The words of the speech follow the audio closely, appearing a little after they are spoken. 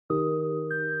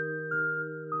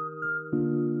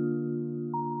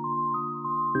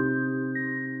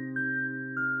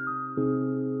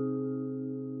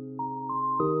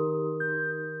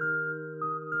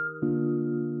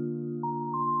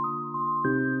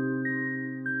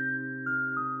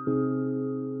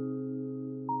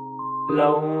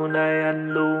Lâu nay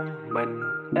anh luôn mình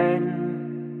em,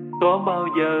 có bao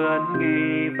giờ anh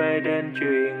nghĩ về đến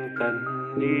chuyện tình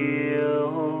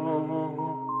yêu?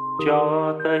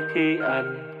 Cho tới khi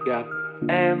anh gặp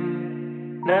em,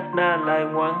 nết na lại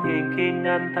ngoan hiền khiến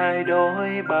anh thay đổi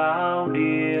bao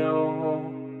điều.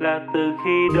 Là từ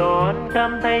khi đó anh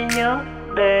cảm thấy nhớ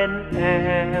đến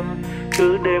em,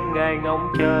 cứ đêm ngày ngóng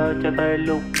chờ cho tới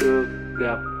lúc được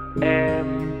gặp em.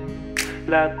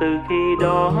 Là từ khi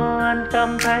đó anh cảm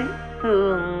thấy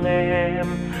thương em,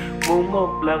 muốn một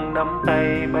lần nắm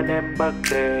tay bên em bất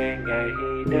kể ngày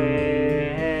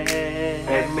đêm.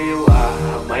 Em yêu à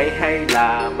mấy hay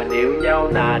là mình yêu nhau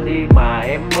nà đi mà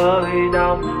em mới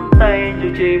nắm tay, dù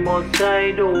chỉ một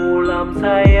giây đủ làm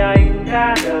say anh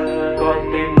cả đời. Con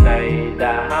tim này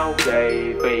đã hao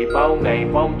gầy vì bao ngày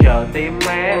mong chờ tim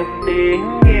em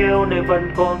tiếng yêu, để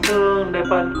vẫn còn thương, để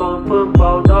vẫn còn vương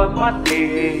vào đôi mắt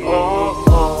hiền.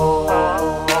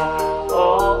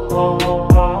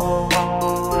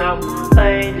 Nắm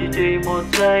tay dù chỉ một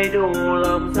giây đủ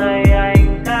làm say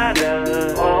anh cả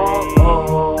đời.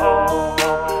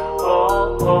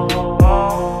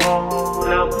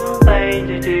 Nắm tay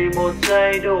dù chỉ một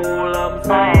giây đủ làm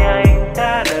say anh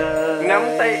cả đời. Nắm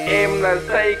tay em là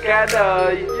say cả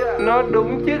đời, nó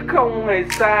đúng chứ không hề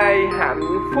sai. Hạnh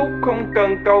phúc không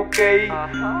cần cầu kỳ,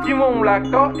 chỉ mong là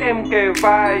có em kề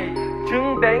vai.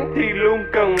 Trứng đáng thì luôn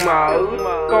cần mỡ,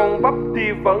 còn bắp thì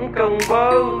vẫn cần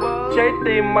bơ. Trái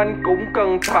tim anh cũng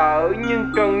cần thở,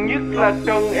 nhưng cần nhất là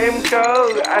cần em cơ.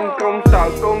 Anh không sợ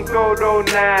con cô đô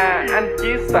nà, anh chỉ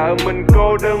sợ mình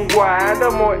cô đơn quá.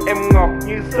 Đôi môi em ngọt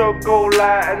như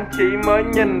sô-cô-la, anh chỉ mới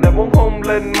nhìn đã muốn hôn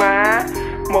lên má.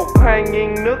 Một hai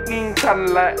nghiêng nước nghiêng thành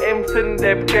là em xinh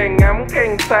đẹp, càng ngắm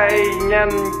càng say. Nhanh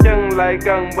chân lại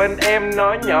gần bên em,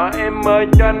 nói nhỏ em ơi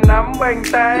cho anh nắm bàn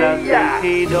tay. Là từ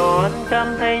khi đó anh cảm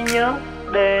thấy nhớ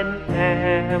đến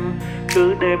em,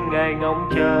 cứ đêm ngày ngóng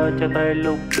chờ cho tới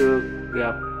lúc được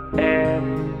gặp em.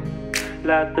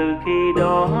 Là từ khi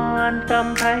đó anh cảm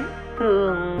thấy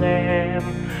thương em,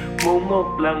 muốn một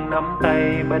lần nắm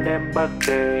tay bên em bất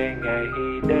kể ngày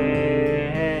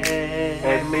đêm.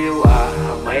 Em yêu à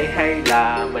mấy hay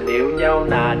là mình yêu nhau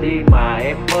nà đi mà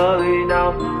em mới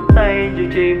nắm tay, dù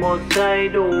chỉ một giây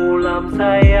đủ làm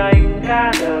say anh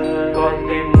cả đời. Con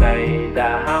tim này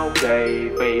đã hao gầy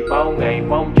vì bao ngày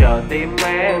mong chờ tim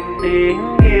em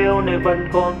tiếng yêu, để vẫn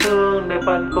còn thương, để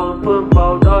vẫn còn vương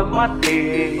vào đôi mắt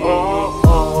hiền.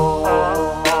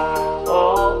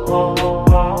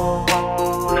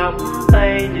 Nắm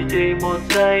tay dù chỉ một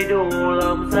giây đủ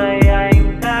làm say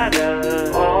anh cả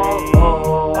đời.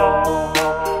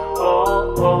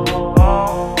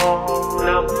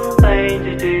 Nắm tay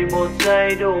dù chỉ một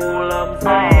giây đủ làm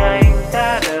say anh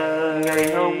cả đời.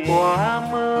 Ngày hôm qua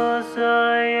mưa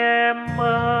rơi em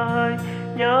ơi,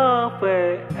 nhớ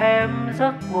về em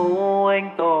giấc ngủ anh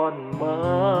còn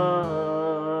mơ.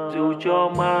 Dù cho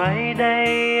mãi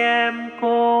đây em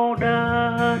cô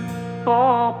đơn,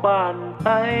 có bàn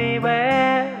tay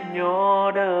bé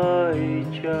nhỏ đợi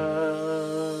chờ.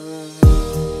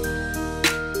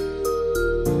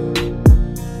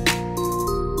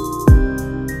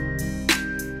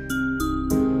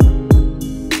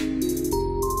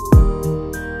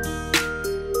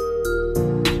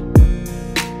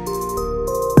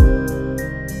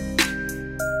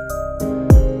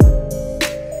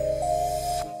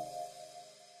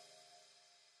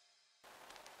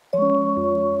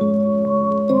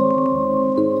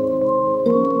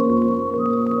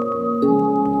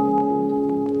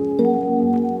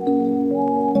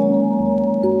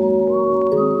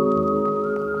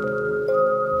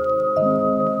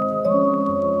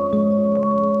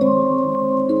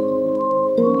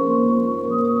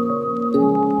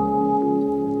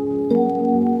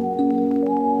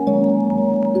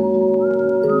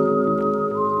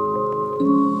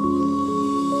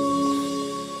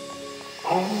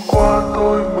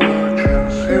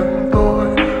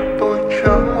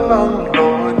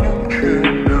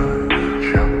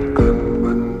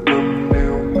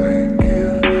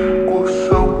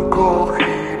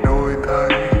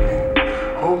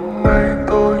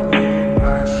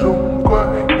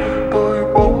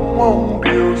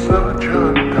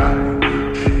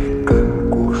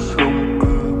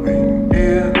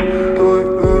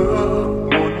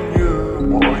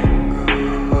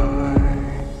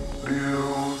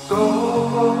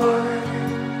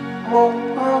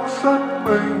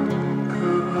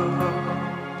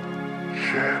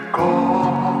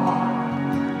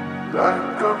 lại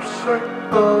cặp sách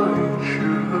tới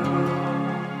trường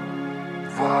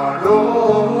và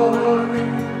đôi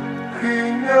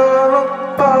khi nhớ lúc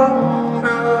tăng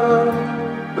đường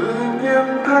tự nhiên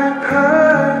thay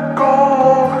thế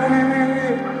có khi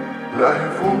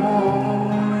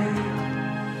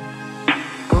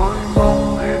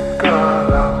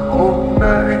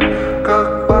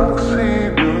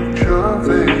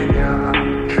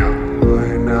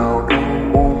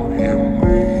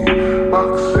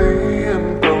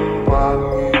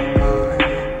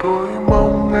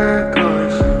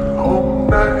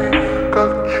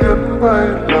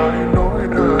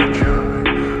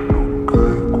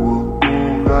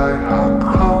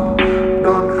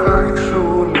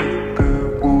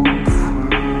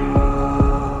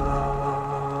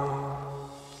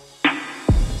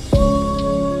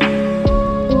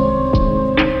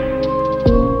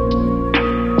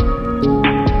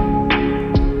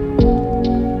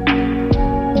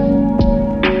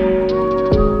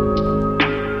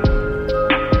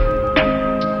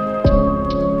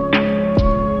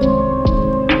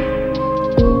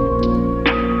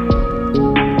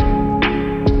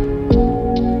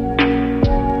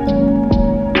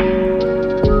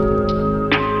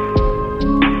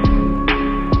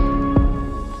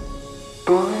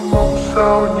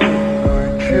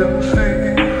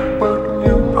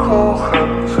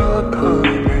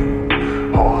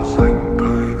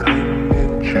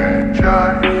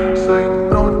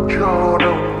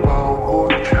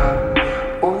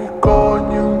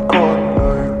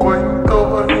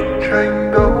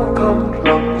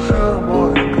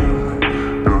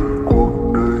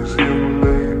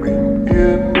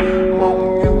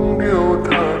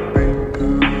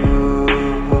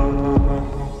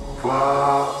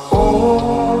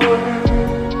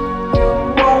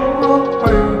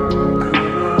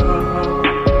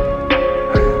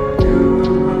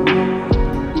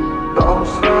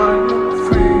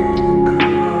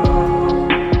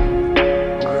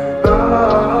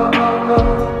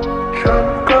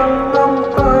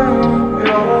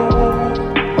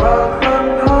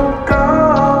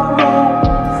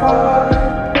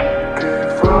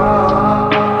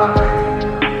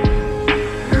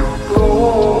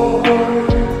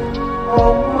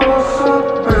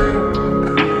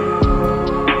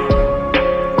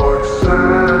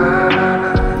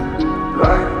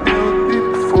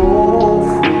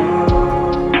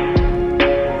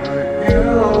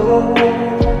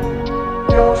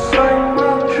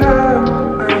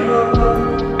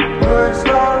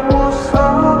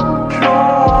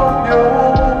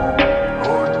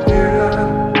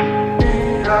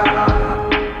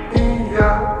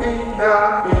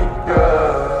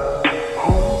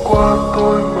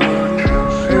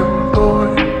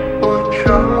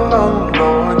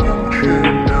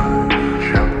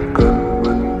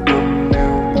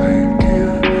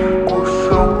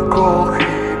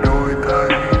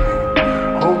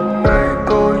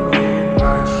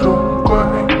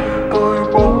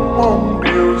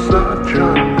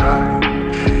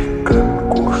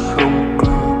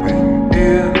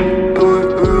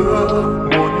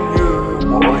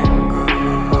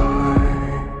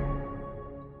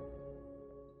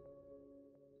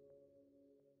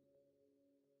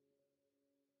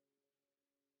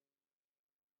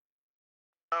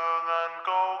Ngàn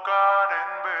câu ca đến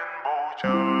bên bầu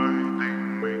trời,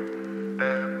 tình mình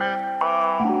đẹp biết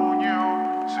bao nhiêu,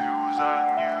 dịu dàng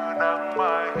như nắng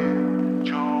mai hiền,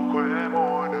 cho khóe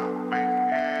môi được bình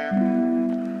yên,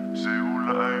 dịu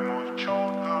lại một chút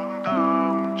hương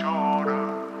thơm cho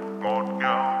đời, ngọt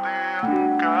ngào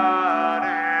tiếng ca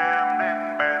đêm đến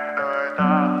bên đời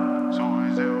ta, rồi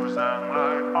dịu dàng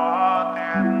lại hóa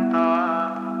thiên tha.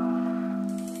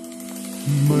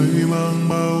 Mây mang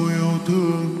bao yêu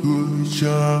thương gửi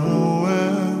chào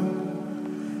em,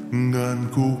 ngàn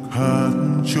khúc hát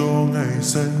cho ngày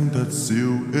xanh thật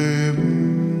dịu êm,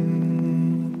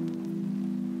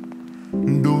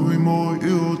 đôi môi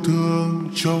yêu thương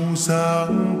trong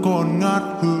sáng còn ngát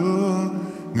hương,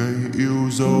 ngày yêu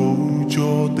dấu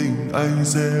cho tình anh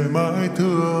sẽ mãi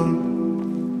thương,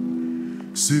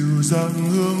 dịu dàng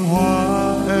hương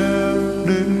hoa em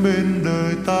đến bên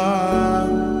đời ta,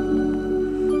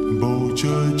 bầu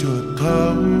trời chợt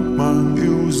thắm mang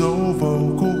yêu dấu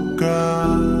vào khúc ca,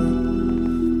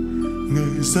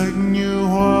 ngày xanh như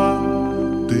hoa,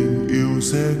 tình yêu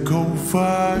sẽ không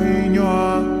phai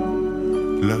nhòa,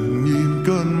 lặng nhìn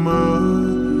cơn mơ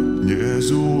nhẹ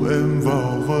ru em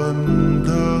vào vần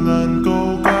thơ, ngàn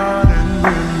câu ca đến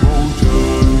bên bầu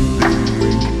trời, tình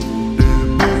mình đẹp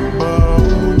biết bao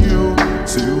nhiêu,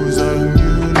 dịu dàng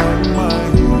như nắng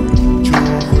mai hiền, cho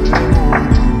khóe môi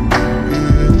được bình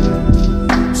yên,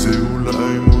 dịu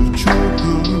lại một chút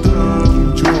hương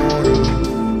thơm cho đời,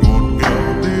 ngọt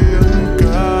ngào tiếng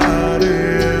ca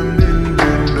đêm đến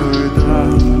bên đời ta,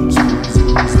 rồi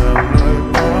dịu dàng lại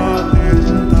hóa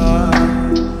thiên tha,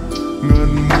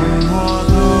 ngần muôn hoa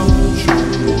thơm trong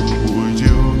một buổi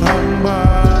chiều tháng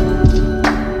 3,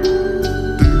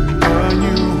 tình ta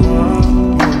như hoa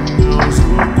ngọt ngào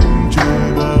giữa cung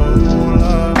trời bao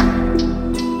la,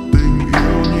 tình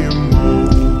yêu nhiệm màu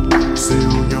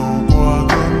dìu nhau qua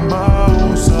cơn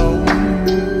bão sóng,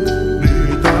 để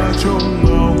ta trông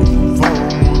ngóng vào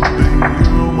một tình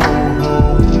yêu màu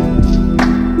hồng.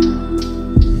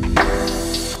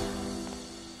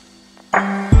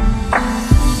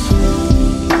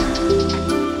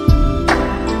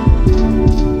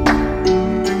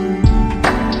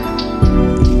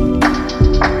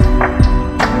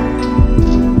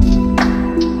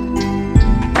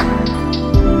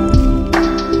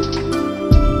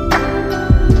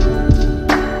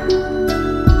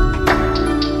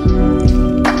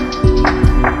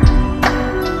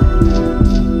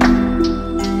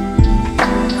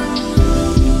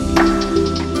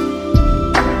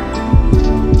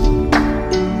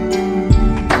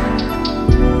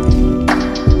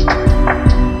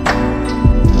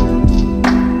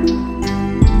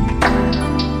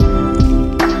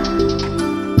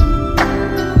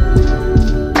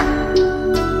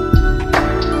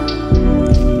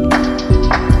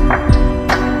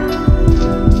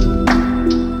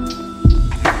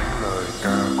 Lời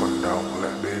ca còn đọng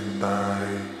lại bên tai,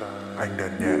 anh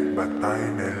đàn nhẹ bàn tay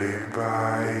nề lên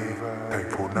vai,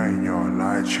 thành phố này nhỏ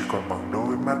lại chỉ còn bằng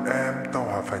đôi mắt em, tao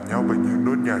hòa phải nhau bởi những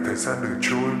nốt nhạc thời gian đừng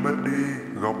trôi mất đi,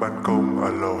 góc ban công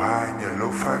ở lầu 2 nhảy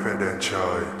Lofi về đèn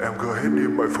trời, em gỡ hết đi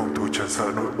mọi phòng thủ chẳng sợ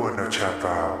nỗi buồn nào tràn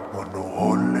vào, một nụ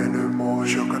hôn lên đôi môi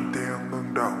cho căn tiếng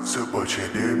ngưng động, giữa bầu trời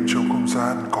đêm trong không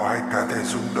gian có hai cá thể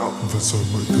rung động, và rồi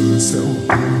mọi thứ sẽ ổn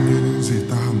thôi như những gì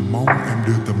ta hằng mong, em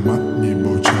đưa tầm mắt nhìn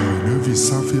bầu trời nơi vì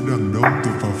sao phía đằng đông,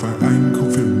 tựa vào vai anh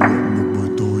không phiền muộn, một buổi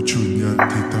tối chủ nhật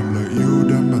thì thầm lời yêu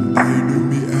đan bàn tay đôi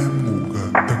mi em ngủ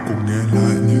gần, ta cùng nghe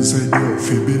lại những giai điệu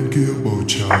phía bên kia bầu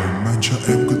trời, mang cho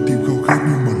em con tim khao khát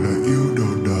như một lời yêu đầu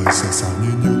đời, xả xả như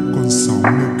những con sóng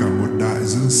ở cả một đại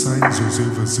dương xanh, rồi rơi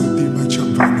vào giữa tim ai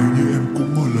chậm vào nếu như em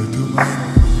cũng một lời thương anh.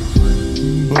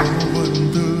 Bao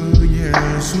vần thơ nhẹ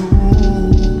ru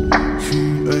khi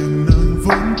anh nắng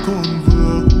vẫn còn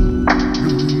vương,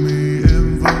 đôi mi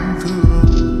em vẫn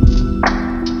thương,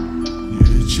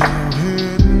 nhẹ trao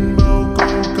hết bao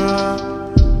câu ca,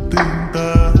 tình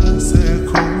ta sẽ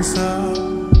không xa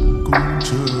cùng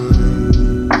trời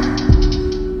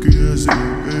kia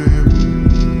dịu êm,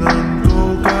 ngàn câu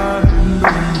ca đến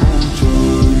bên bầu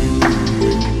trời, tình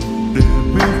mình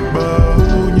đẹp biết bao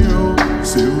nhiêu,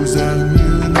 dịu dàng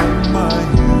như nắng mai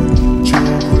hiền, cho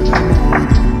khóe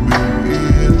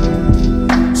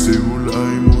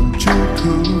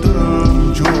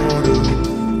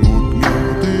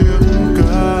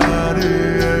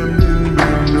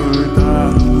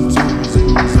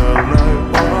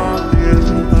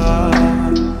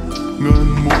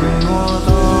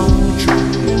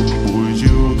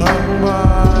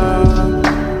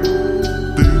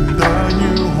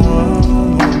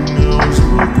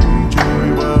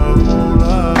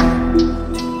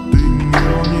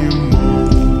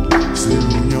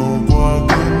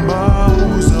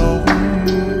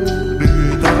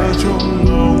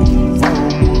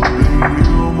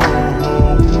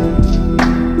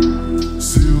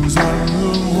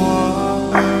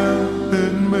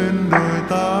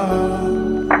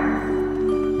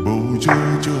trời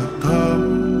chợt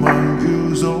thắm mang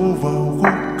yêu dấu vào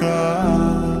khúc ca.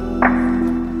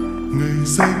 Ngày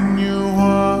xanh như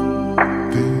hoa,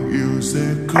 tình yêu sẽ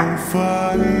không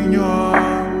phai nhòa.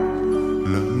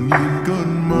 Lặng nhìn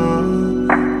cơn mơ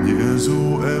nhẹ du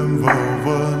em vào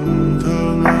vần thơ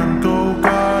ngàn câu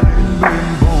ca đến bên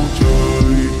bầu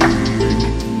trời tình mình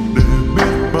để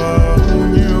biết bao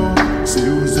nhiêu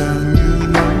dịu dàng như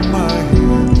nắng mai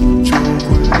hiền cho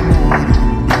quê môi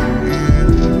được bình yên,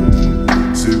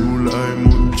 dịu lại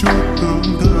một chút tương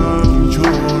thơm cho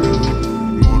đời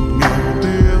ngọt ngào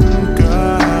tiếng ca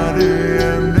để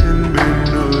em đến bên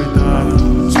đời ta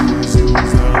rồi dịu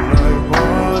dàng lại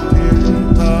hóa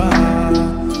thiên tha.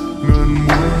 Ngần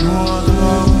muôn hoa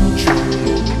thắm trong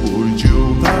một buổi chiều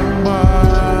tháng ba,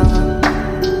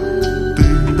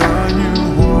 tình ta như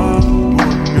hoa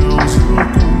ngọt ngào giữa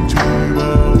cung trời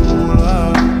bao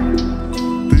la.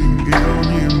 Tình yêu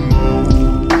nhiệm màu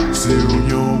dìu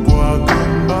nhau qua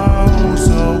cơn bão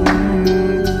giông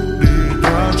để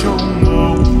ta trông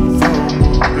ngóng vào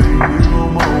một tình yêu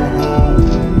màu hồng.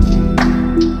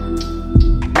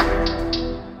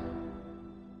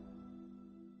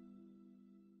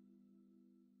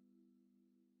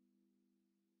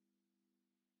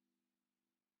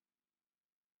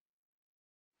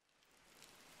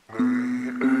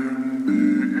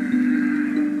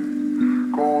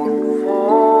 Con phố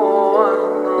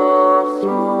anh là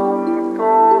sông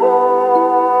tố,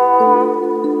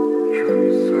 chuyến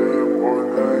xe mỗi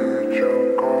ngày chẳng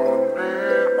còn đi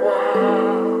qua.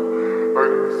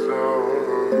 Anh xa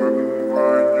hơn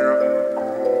với những cô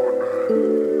đơn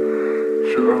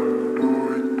chạm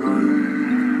đôi tay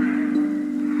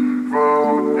vào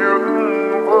những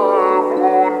vở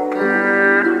buồn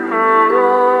kia.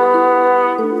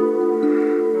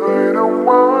 Ngày đông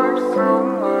mới sương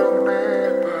em đi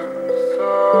thật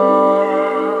xa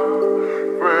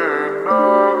về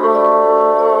nơi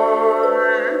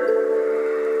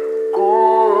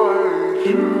cuối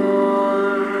trời.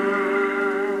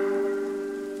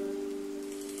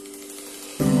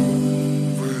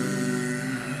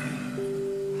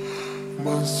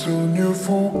 Mà sương như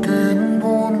phủ kín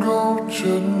bốn góc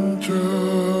chân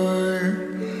trời.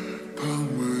 Tháng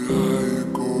 12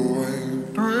 cô anh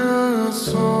tuyết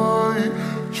rơi,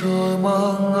 trời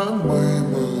mang áng mây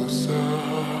mờ xa.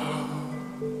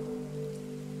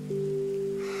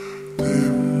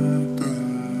 Thêm từng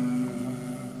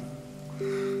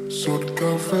giọt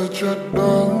cà phê chất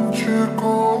đắng chỉ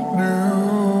có níu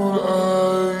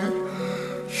lại,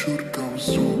 chút cảm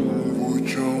xúc vui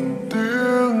trong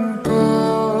tiếng ca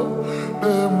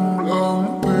đêm lặng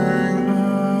thinh.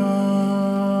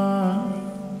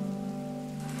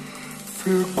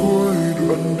 Phía cuối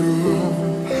đoạn đường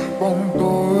bóng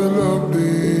tối lấp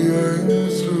đi ánh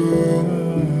dương,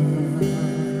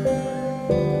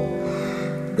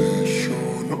 để cho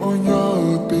nỗi nhớ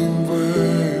tìm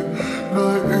về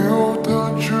nơi yêu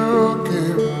thương chưa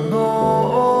kịp nói.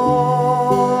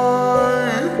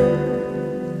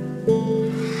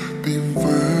 Tìm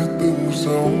về từng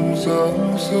dòng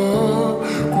dáng dở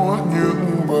của những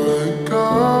bài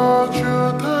ca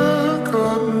chưa thể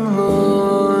cất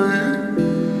lời,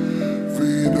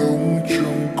 vì đông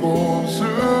chẳng còn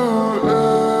giữ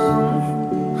em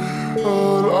ở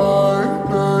lại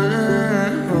đây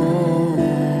đâu.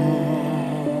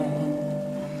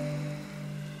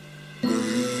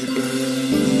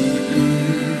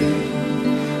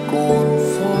 Con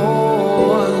phố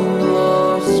anh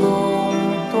là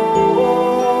sông tố,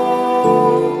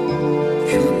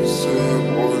 chuyến xe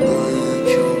mỗi ngày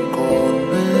chẳng còn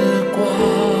đi qua.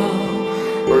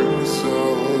 Anh xa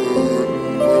hơn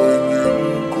với những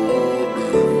cô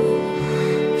đơn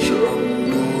chạm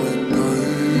đôi tay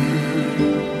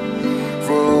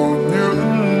vào những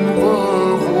vở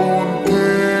buồn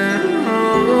kia.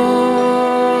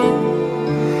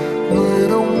 Ngày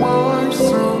đông mới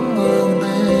sương em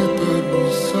đi thật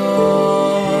xa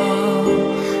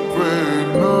về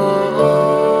nơi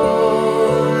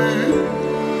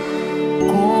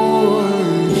cuối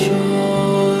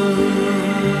trời.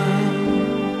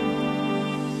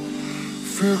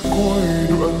 Phía cuối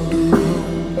đoạn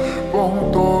đường bóng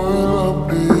tối lấp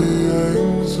đi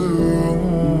ánh dương,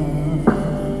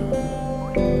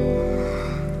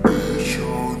 để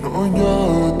cho nỗi nhớ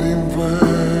tìm về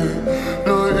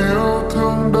nơi yêu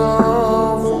thương đã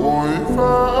vội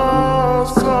vã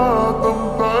xa tầm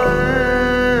tay.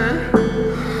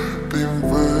 Tìm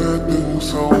về từng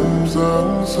dòng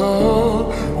dáng dở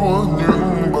của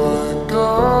những bài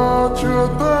ca chưa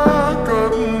thể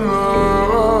cất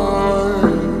lời,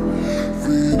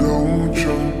 vì đông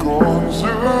chẳng còn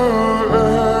giữ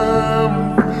em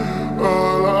ở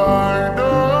lại đây.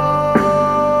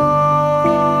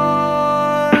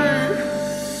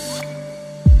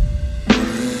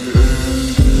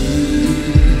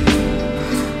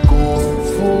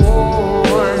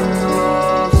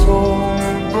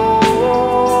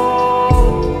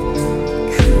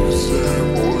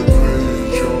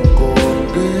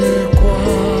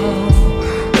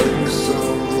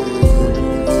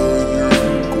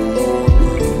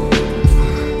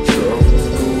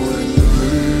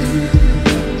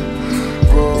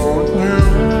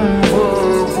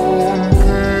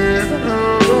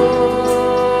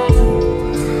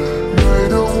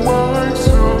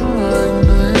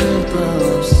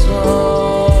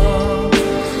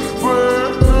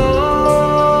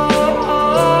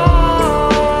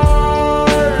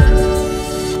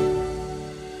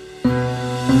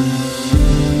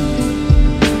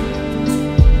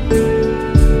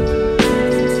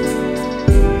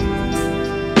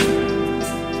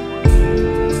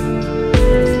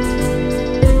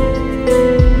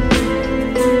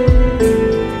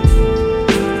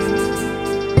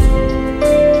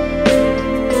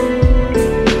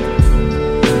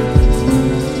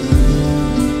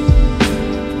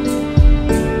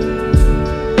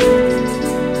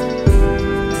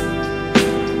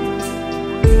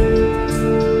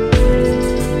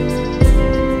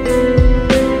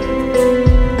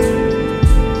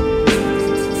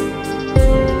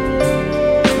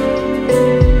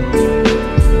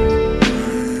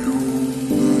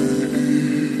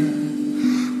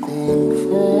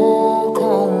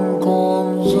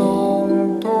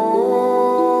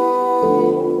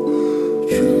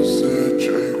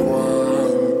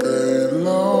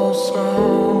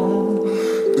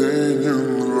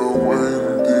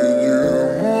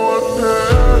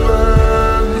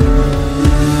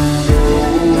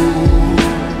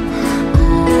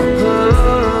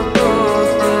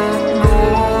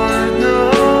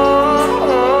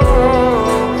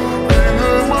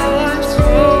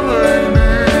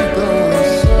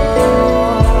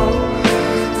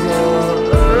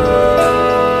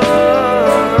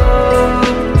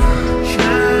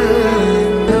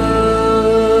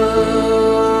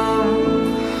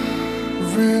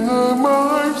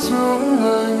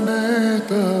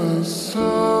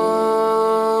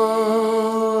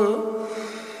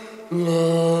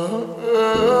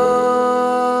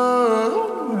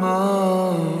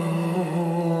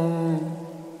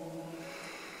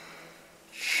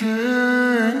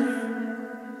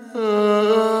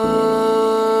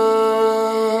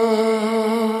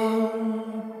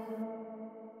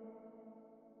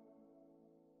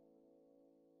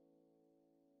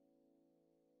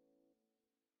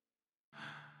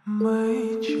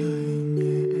 Mây trời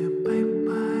nhẹ bay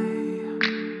bay,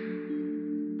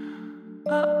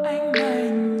 anh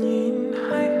này nhìn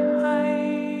hay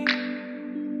hay,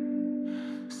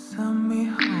 sao mi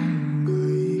hồng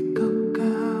người cao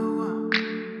cao,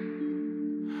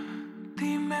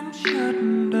 tim em chợt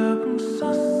đập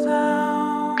xót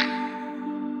xao.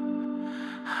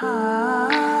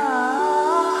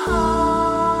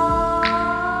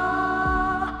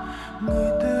 Người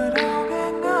từ đâu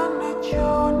ghé ngang nơi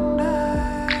chốn đây.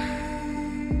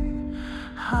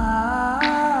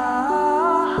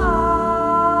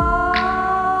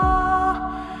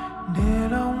 Để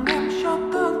lòng em cho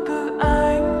tương tư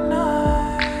anh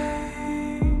này.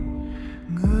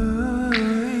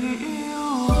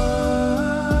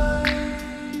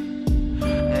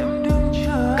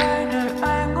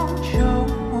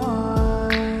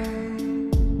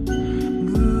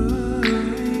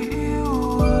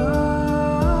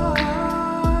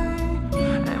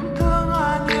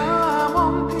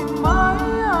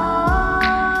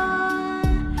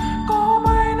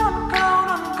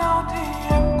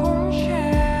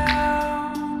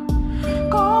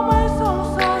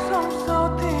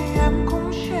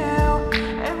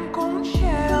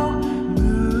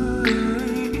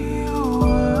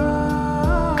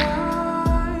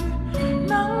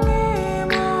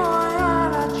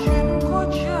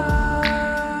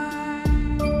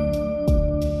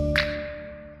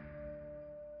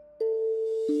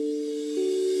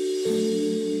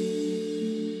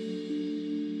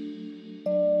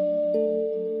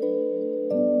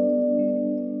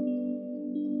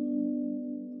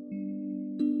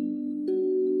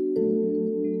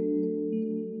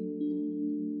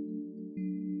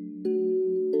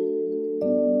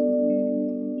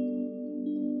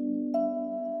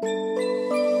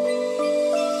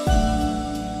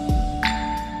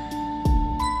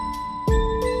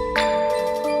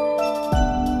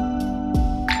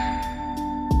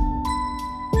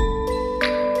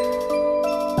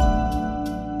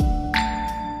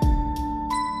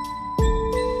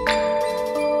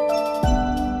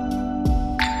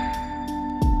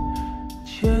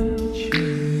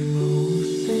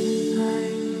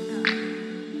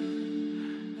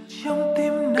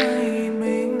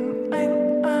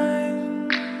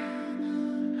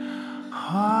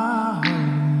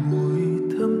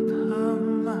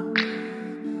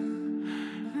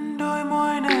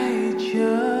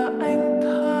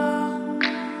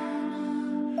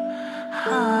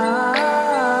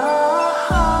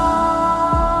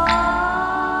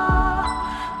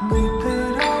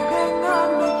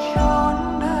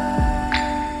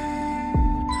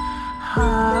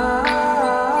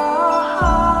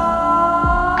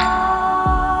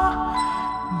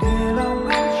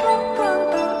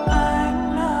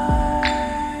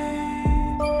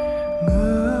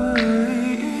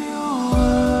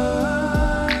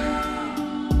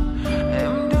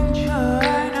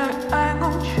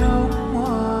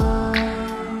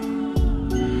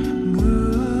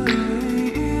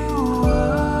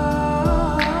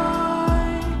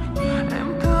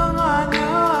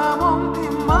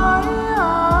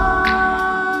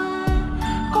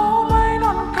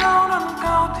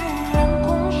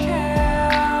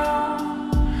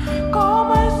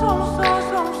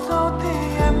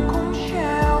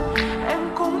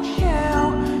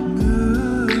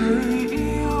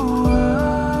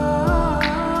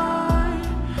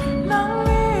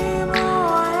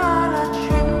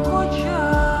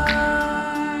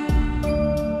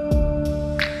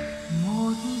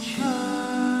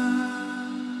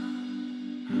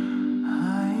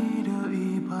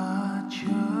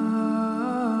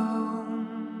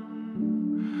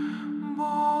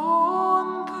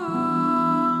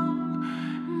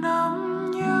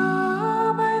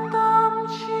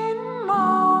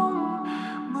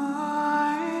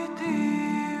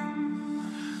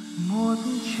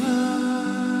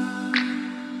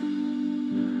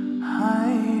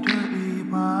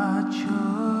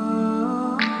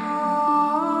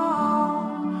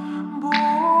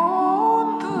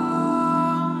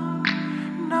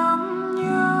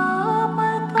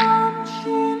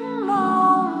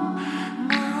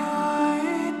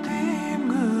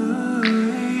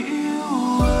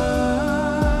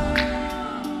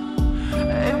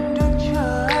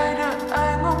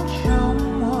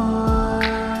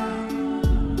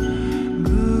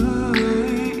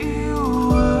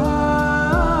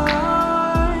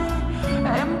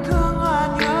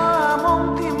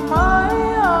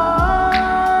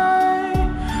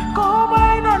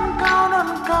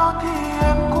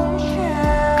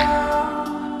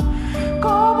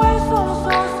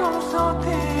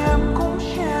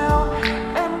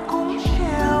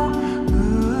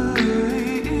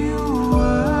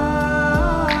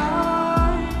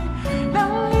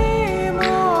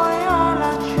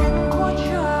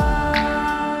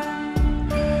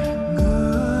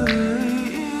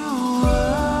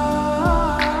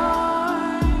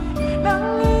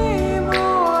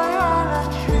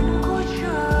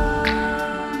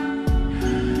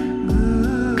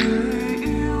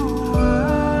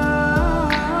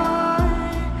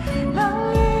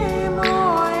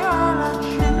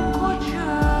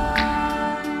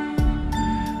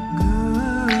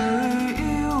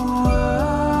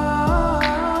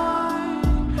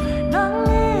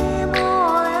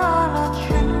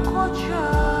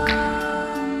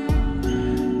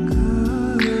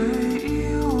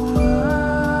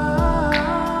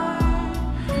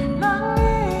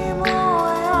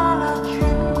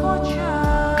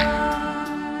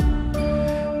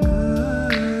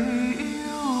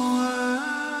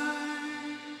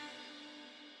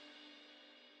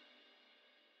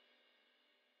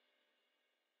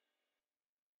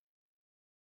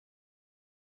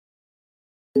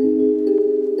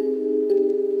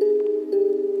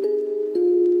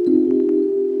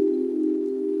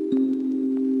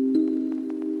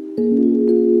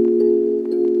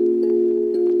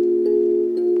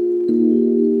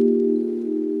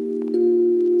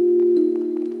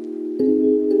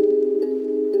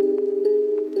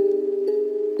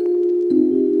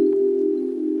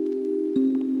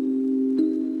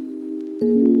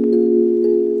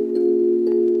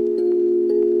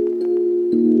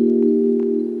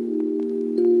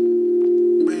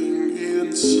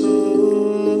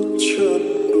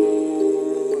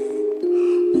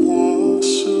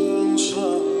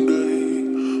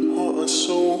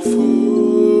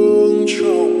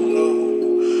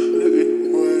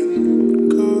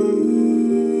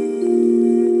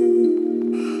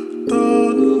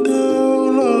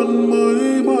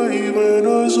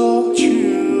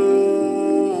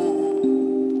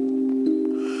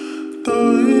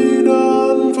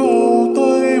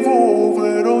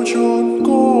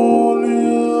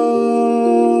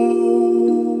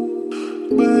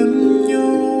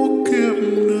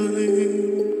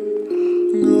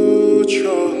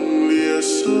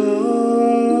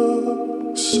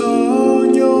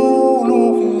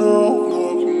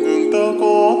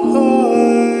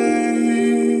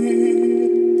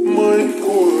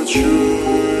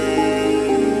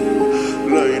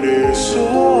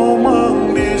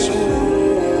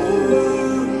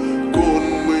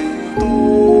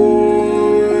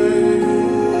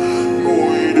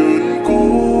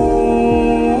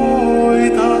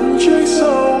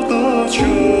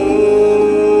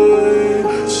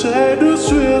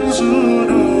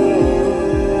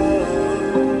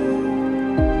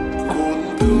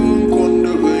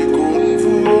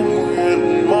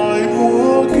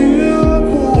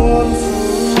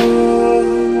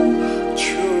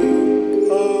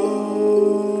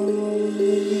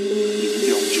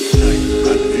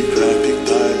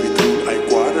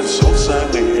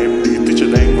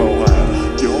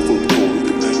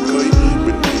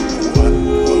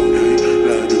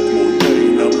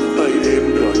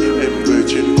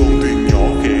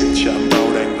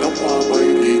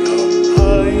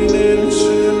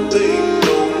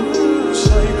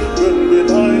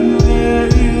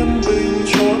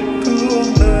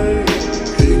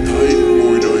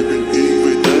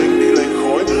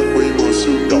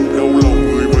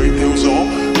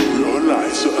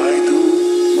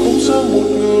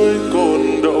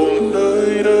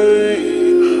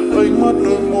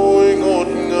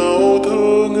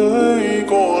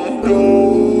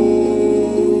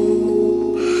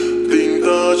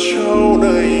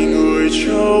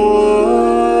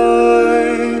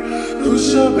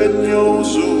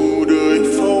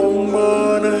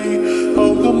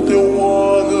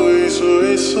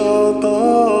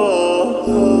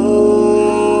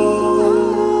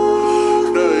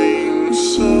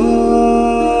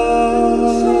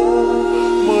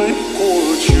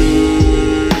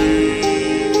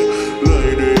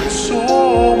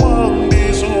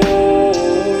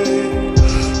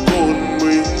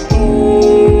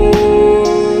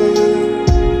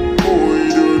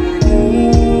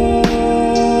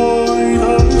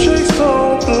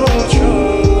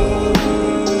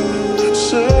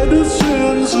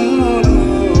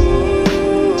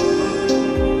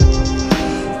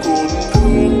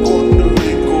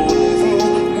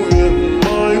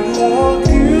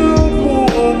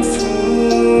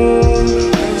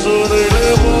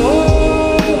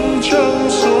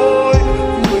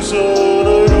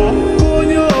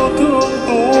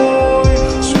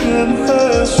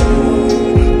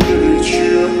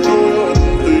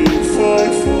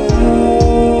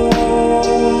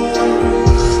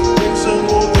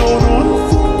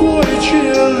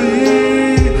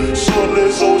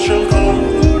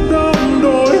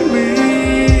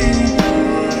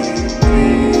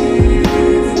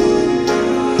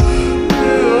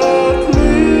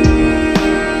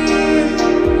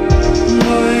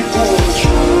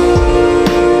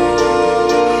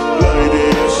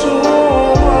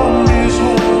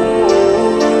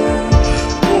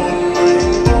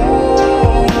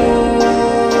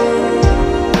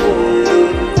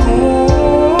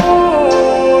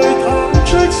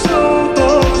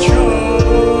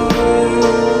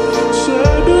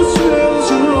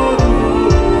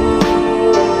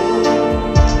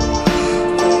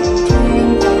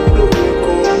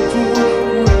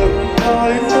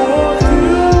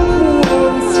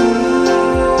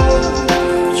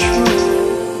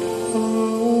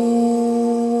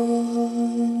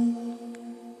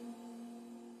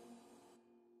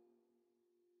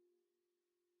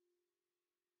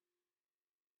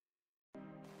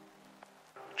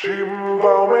 Chìm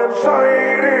vào men say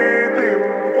đi tìm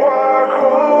quá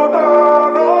khứ ta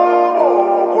đã bỏ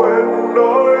quên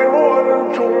nơi muốn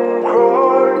chung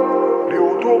khơi. Điều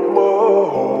thuốc mơ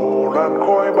hồ làn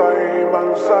khói bay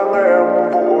mang sang em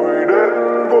vội đến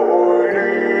vội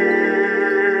đi.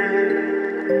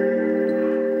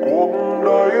 Cuộc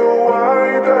đời yêu ái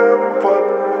thêm phần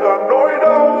ngàn nỗi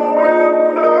đau bên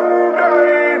đắng cay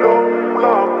nồng,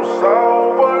 làm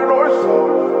sao với nỗi sầu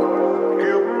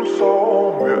kiếp sau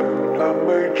nguyện làm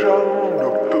mây trắng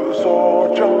được tự do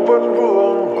chẳng vẫn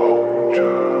vương hồng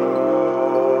trần.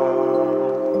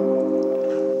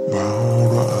 Bao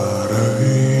đọa đầy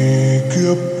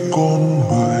kiếp con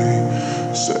người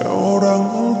xẻo đắng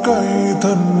cay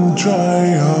thân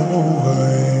trai áo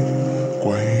gầy,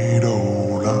 quay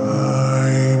đầu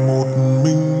lại một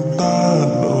mình ta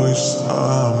nơi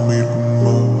xa mịt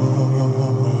mờ.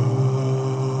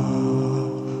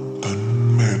 Thân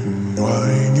mệt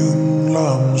nhoài nhưng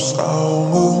làm sao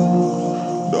ngưng,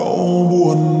 đau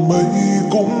buồn mấy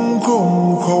cũng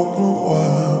không khóc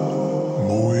oà.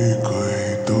 Môi cười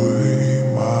tươi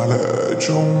mà lệ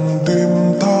trong tim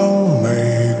tháng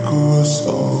này cưa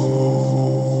sầu.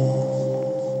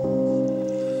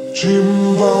 Chìm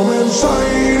vào men say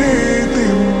đi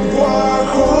tìm quá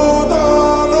khứ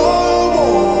ta đã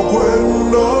bỏ quên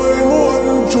nơi muốn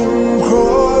chung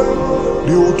khơi.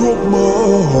 Điều thuốc mơ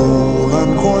hồ làn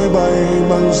khói bay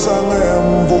mang sang em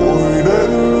vội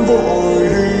đến vội đi.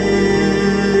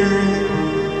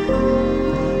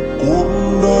 Cuộc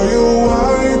đời yêu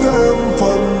ái thêm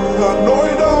phần ngàn nỗi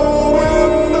đau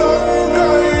bên đắng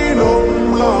cay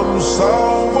nồng, làm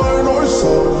sao với nỗi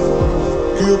sầu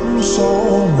kiếp sau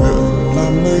nguyện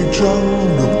làm mây trắng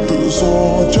được tự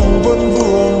do chẳng vẫn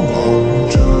vương hồng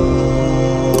trần.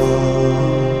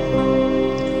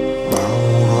 Bao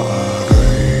đọa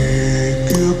đầy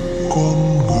kiếp con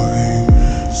người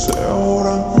xẻo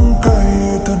đắng cay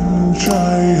thân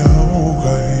trai áo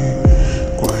gầy,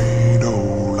 quay đầu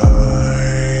lại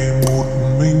một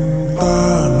mình ta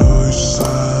nơi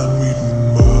xa mịt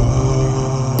mờ.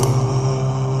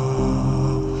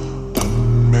 Thân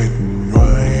mệt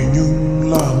nhoài nhưng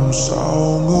làm sao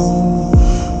ngưng,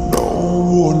 đau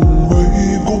buồn mấy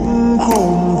cũng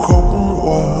không khóc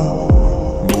oà.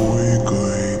 Môi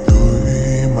cười tươi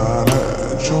mà lệ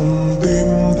trong tim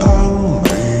tháng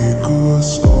ngày cưa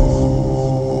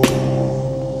sầu.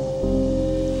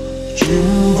 Chìm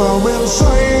vào men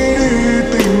say đi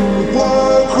tìm quá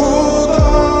khứ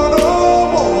ta đã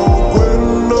bỏ quên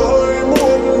nơi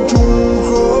muốn chung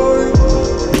khơi.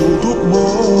 Điều thuốc mơ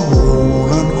hồ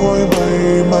làn khói bay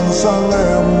mang sang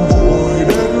em vội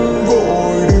đến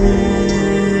vội đi.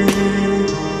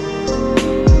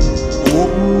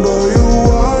 Cuộc đời yêu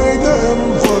ái thêm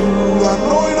phần ngàn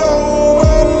nỗi đau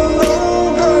bên đắng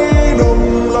cay nồng,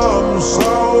 làm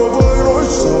sao với nỗi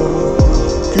sầu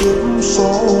kiếp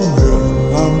sau nguyện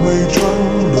làm mây trắng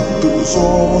được tự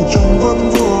do chẳng vẫn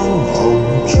vương hồng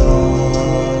trần.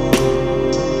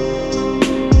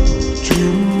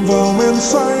 Chìm vào men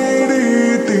say đi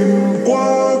tìm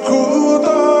quá khứ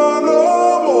ta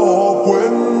đã bỏ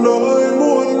quên nơi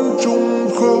muốn chung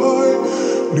khơi.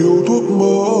 Điều thuốc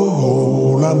mơ hồ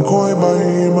làn khói bay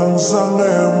mang sang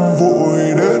em vội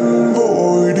đến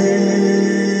vội đi.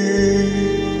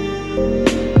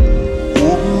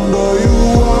 Cuộc đời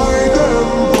yêu ái thêm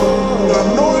phần ngàn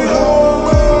nỗi đau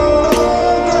bên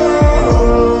đắng cay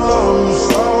nồng, làm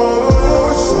sao với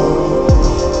nỗi sầu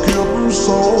kiếp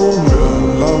sau nguyện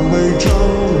làm mây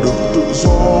trắng được tự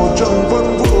do chẳng vẫn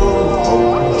vương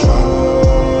hồng trần.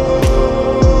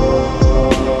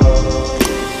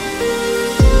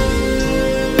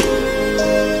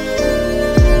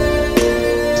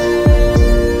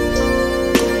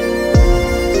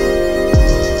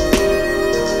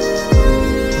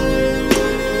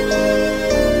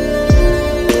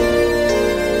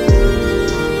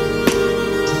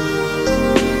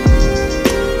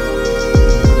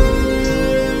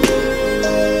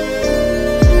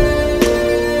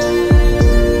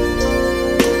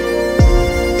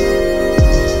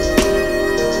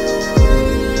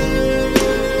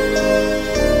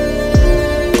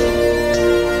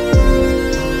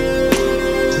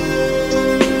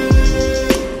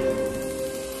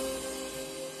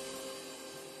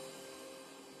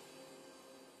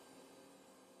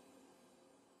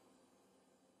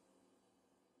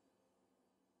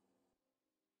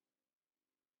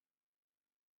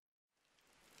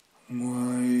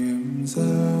 Ngoài em ra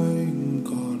anh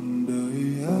còn đời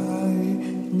ai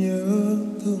nhớ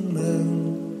thương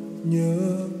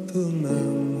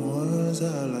nàng hóa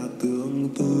ra là tương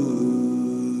tư.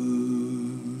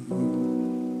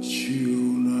 Chiều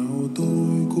nào tôi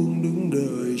cũng đứng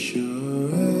đợi chờ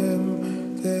em,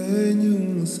 thế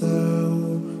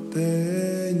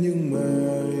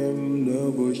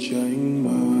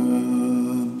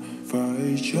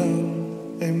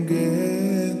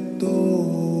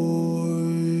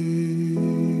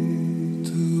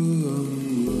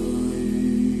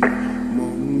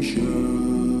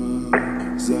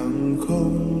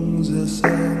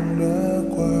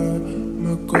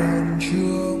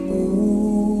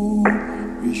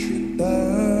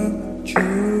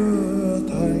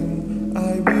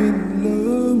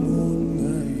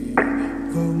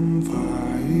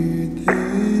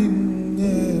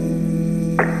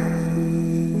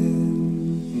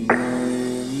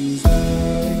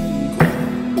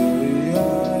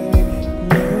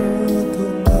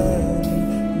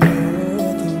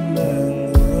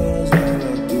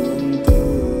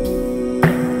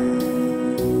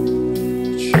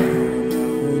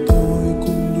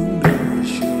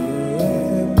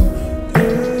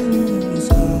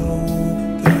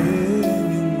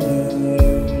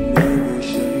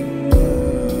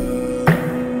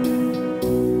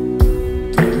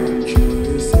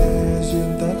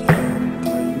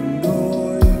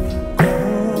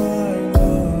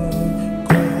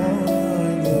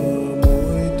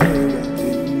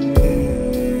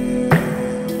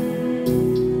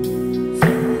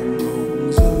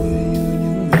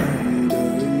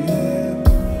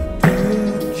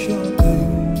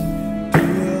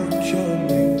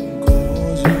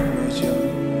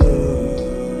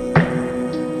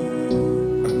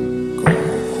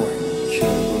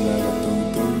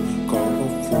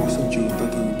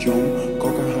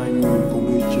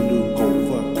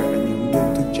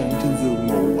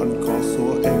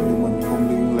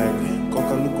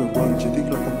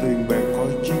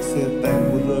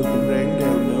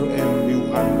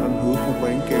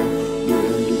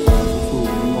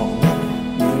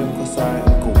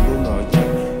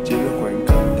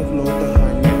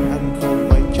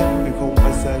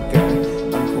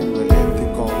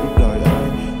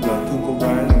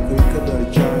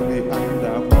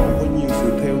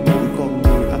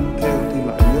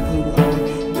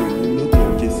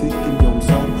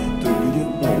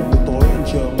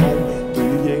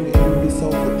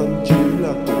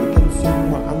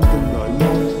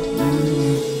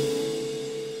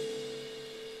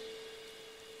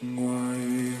Ngoài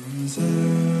em ra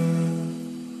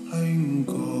anh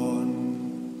còn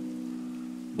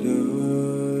đời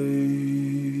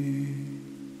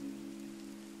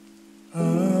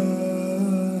ai.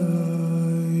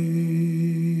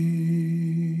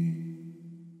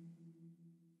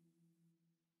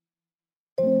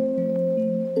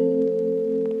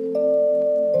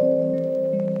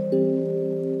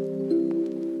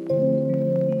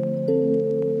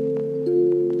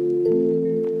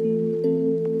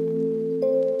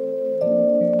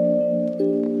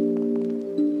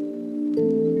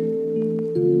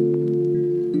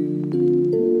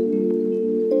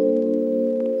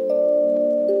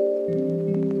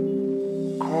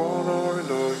 Có nói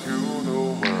lời yêu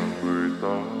đâu mà người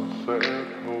ta sẽ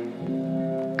thấu,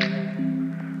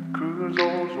 cứ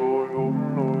giấu rồi ôm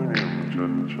nỗi niềm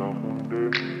trần trong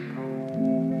đêm thâu.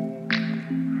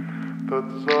 Thật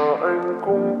ra anh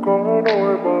cũng có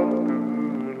đôi ba tư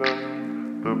lần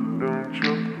tập đứng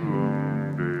trước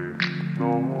gương để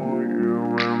nói yêu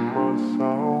em mà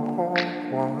sao khó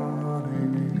qua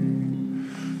đi.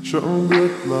 Chẳng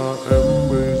biết là em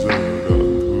bây giờ đã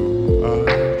thương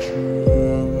ai chưa.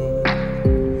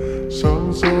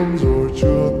 Sáng sớm rồi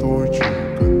trưa tôi chỉ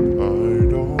cần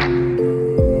ai đón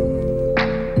đưa.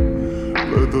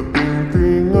 Lời tỏ tình tuy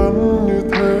ngắn như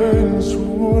thế nhưng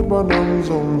suốt 3 năm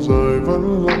dòng dài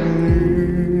vẫn lặng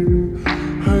im.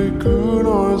 Hay cứ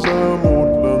nói ra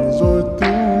một lần rồi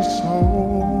tính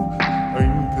sau.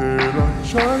 Anh thề là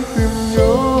trái tim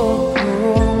nhớ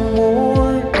thương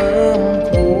mỗi em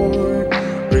thôi.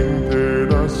 Anh thề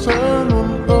là sẽ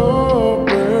luôn ở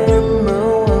bên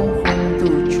nếu em không từ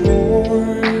chối.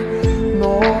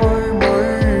 Nói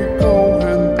mấy câu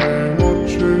hẹn thề ngọt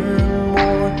trên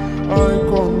môi. Ai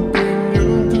còn tin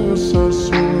những thứ xa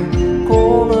xôi.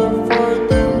 Có lẽ phải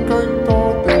tìm cách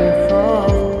tỏ tình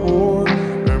khác thôi.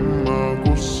 Em mà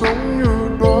cuộc sống như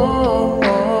đóa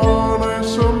hoa này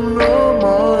sớm nở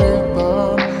mai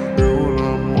tàn. Đều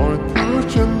là mọi thứ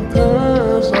trên thế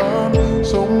gian.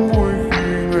 Sống vui khi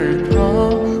ngày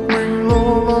tháng mình lo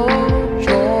lắng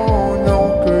cho nhau.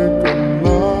 Cây cần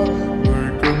lá, người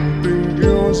cần tình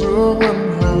yêu giữa ngân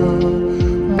hà.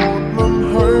 Một lần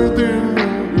hãy tin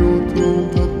những yêu thương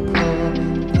thật thà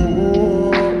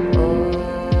của ai.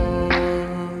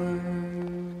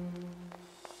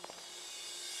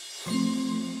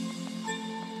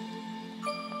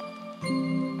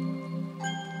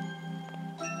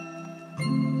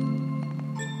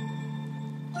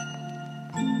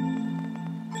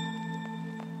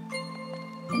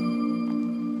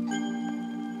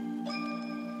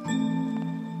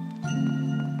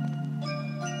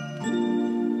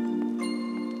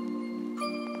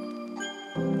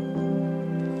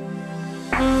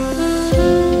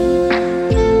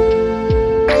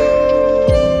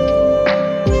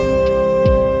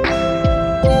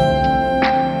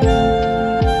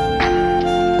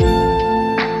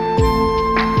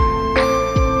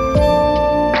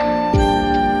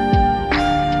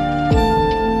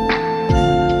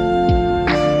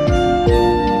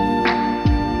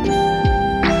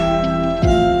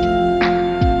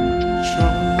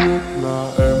 Chẳng biết là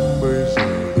em bây giờ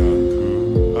đã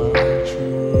thương ai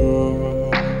chưa.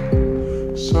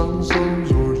 Sáng sớm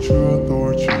rồi trưa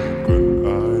tôi chỉ cần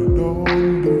ai đón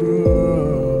đưa.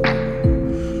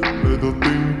 Lời tỏ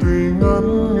tình tuy ngắn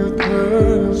như thế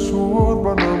nhưng suốt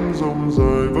 3 năm dòng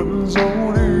dài vẫn giấu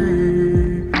đi.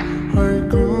 Hay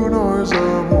cứ nói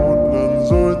ra một lần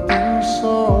rồi tính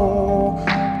sau.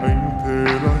 Anh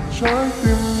thề là trái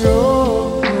tim nhớ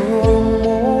thương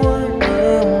mỗi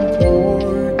em thôi.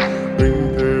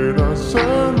 Anh thề là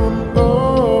sẽ luôn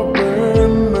ở bên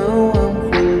nếu em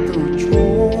không từ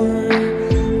chối.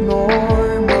 Nói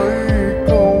mấy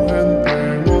câu hẹn thề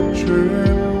ngọt trên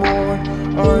môi.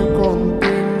 Ai còn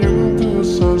tin những thứ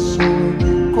xa xôi.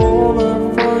 Có lẽ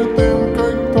phải tìm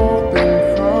cách tỏ tình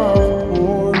khác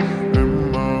thôi.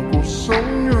 Em mà cuộc sống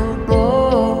như đóa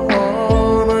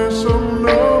hoa này sớm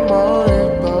nở mai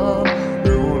tàn.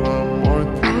 Đều là mọi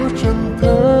thứ trên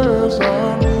thế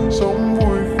gian. Sống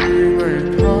vui khi ngày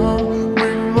tháng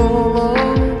mình lo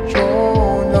lắng cho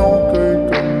nhau. Cây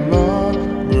cần lá,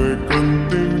 người cần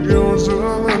tình yêu giữa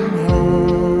ngân hà.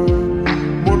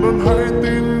 Một lần hãy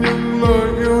tin những lời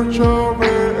yêu trao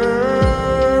về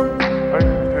em.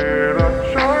 Anh thề là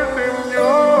trái tim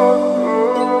nhớ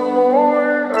thương mỗi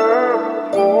em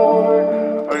thôi.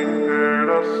 Anh thề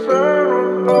là sẽ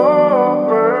luôn ở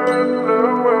bên nếu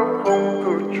em không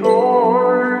từ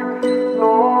chối.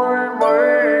 Nói mấy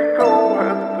câu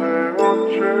hẹn thề ngọt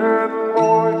trên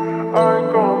môi. Ai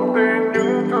còn tin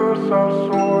những thứ xa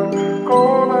xôi. Có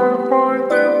lẽ phải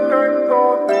tìm cách tỏ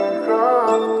tình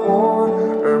khác thôi.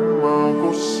 Em mà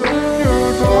cuộc sống như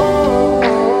đóa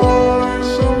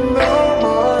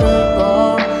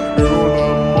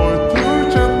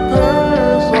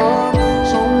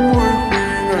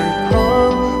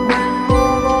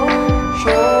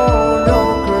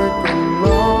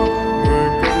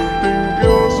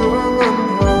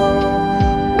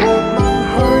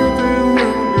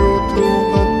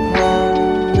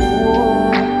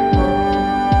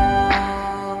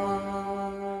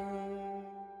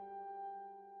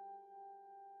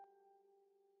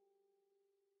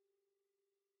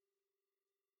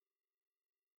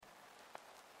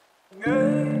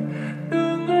Ngày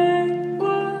từ ngày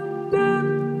qua đêm,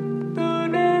 từ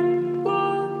đêm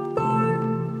qua tối,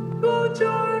 cứ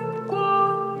trôi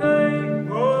qua ngày,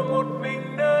 ngồi một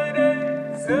mình nơi đây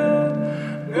giờ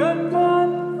ngân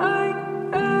vang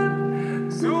anh em,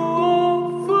 dù ở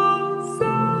phương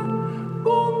xa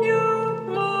cũng như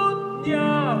một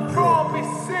nhà.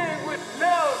 Promising with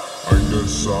love. Anh đèn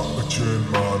sáng ở trên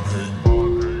màn hình,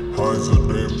 2 giờ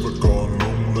đêm vẫn còn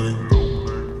lung linh.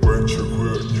 Quen chiều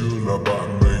khuya như là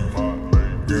bạn mình,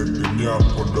 nghe tiếng nhạc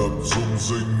còn đập rung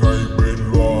rinh ngay bên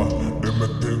loa. Đêm nay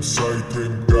thêm say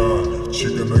thêm ca, chỉ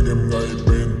cần anh em ngay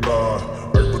bên ta.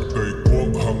 Anh vẫn cày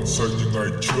cuốc hăng say như ngày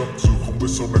trước, dù không biết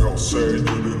sau này họ sẽ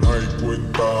nhớ đến hay quên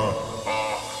ta.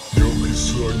 Nhớ khi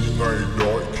xưa những ngày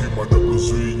đói, khi mà động lực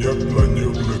duy nhất là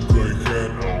những lời cười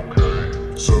khen.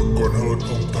 Giờ còn hơn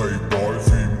ông thầy bói,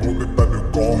 vì mỗi người ta đều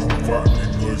có hàng vạn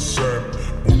nghìn người xem.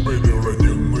 Bốn bề đều là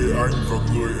những người anh và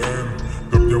người em,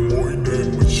 gặp nhau mỗi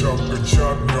đêm 100 cánh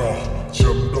chat nhỏ.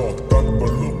 Chấm đỏ tắt vào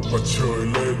lúc mặt trời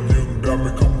lên, nhưng đam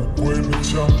mê không ngủ quên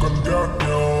 100 căn gác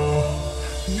nhỏ.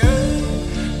 Ngày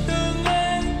từ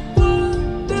ngày qua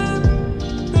đêm,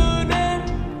 từ đêm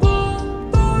qua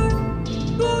tối,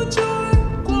 cứ trôi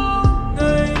qua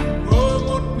ngày, ngồi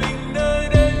một mình nơi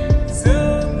đây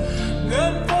giờ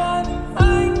ngân vang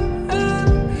anh em,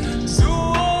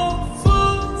 dù ở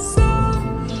phương xa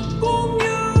cũng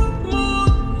như một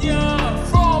nhà.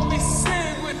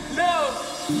 Promising with love.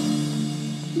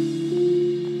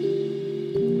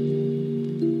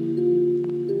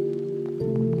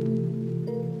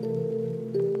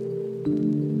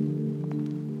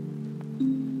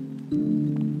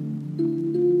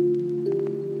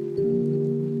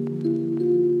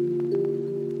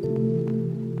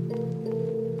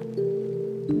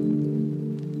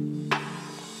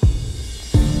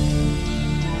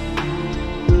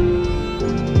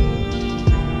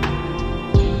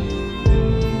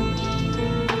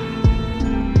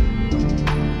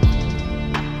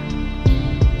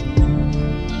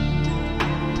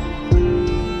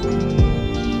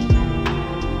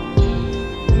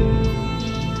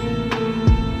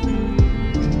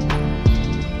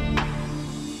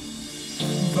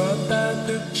 Và ta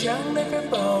thức trắng để phép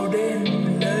vào đêm,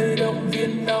 lời động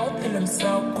viên đó thì làm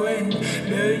sao quên.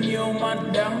 Đời nhiều mặt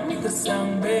đắng như cơn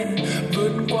sang bên,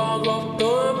 vượt qua góc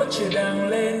tối mắt trời đang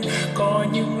lên. Có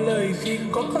những lời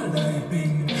khinh, có cả lời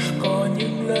bình, có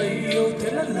những lời yêu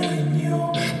thế là lời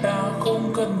nhiều. Ta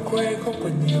không cần khoe, không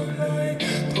cần nhiều lời,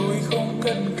 thôi không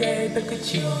cần kể tới cái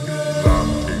chiều đời. Làm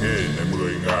cái nghề này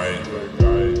 10 ngày,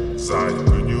 dài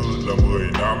cứ như là 10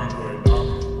 năm.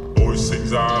 Tôi sinh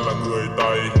ra là người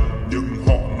Tây, nhưng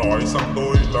họ nói rằng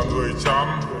tôi là người Chăm.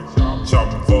 Chăm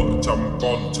vợ, chăm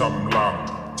con, chăm làm,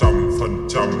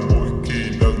 100% mỗi khi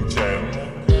nâng chén.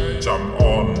 Chăm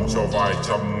on cho vài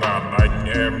trăm ngàn anh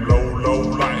em, lâu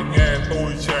lâu lại nghe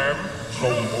tôi chém.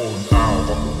 Không ồn ào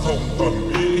và cũng không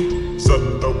ầm ĩ,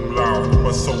 dân đông Lào nhưng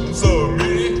mà sống giờ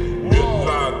Mỹ. Miễn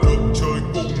là được chơi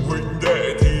cùng huynh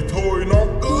đệ thì thôi, nó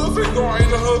cứ phải gọi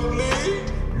là hợp lý.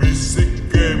 Music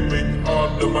gaming on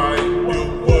the mic, điều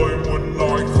tôi muốn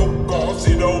nói không có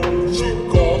gì đâu, chỉ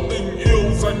có tình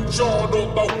yêu dành cho độ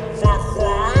tộc và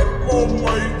khóa hết mồm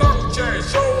mấy thằng trẻ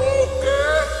trâu. Ok.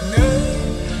 Ngày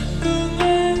từ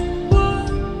ngày qua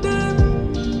đêm,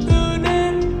 từ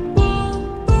đêm qua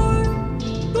tối,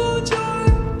 cứ trôi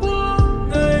qua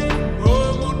ngày,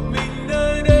 ngồi một mình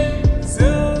nơi đây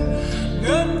giờ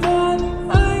ngân vang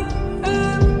anh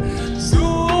em,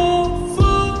 dù ở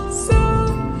phương xa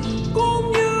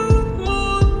cũng như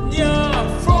một nhà.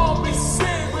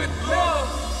 Promising with love.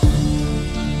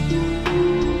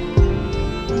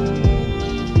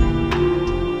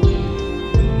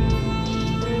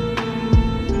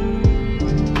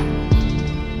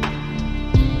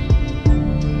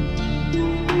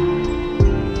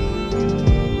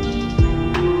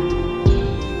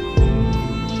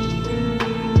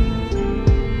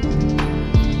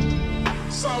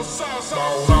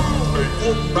 Bao năm đầy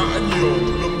cuốc đã nhiều,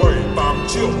 lương 7-8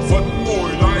 triệu vẫn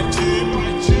ngồi lại chim.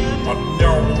 Mặt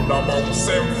nhau đá bóng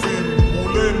xem phim,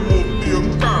 hú lên một tiếng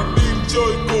cả team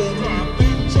chơi cùng.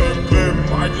 Đêm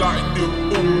anh lại tiếng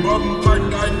tùng, âm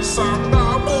thanh ánh sáng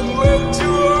đã bùng lên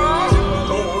chưa?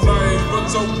 Độ này vẫn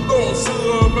giống độ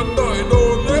xưa, vẫn đợi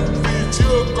đô nhất vì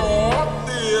chưa có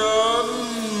tiền.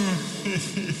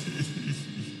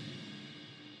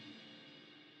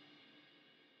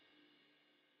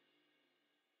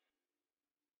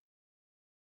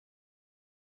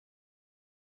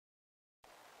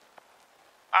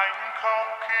 Anh khóc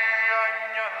khi anh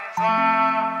nhận ra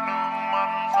nước mắt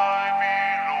rơi vì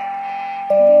lụt.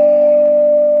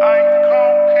 Anh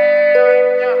khóc khi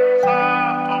anh nhận ra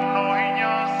ôm nỗi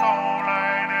nhớ sau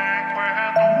này để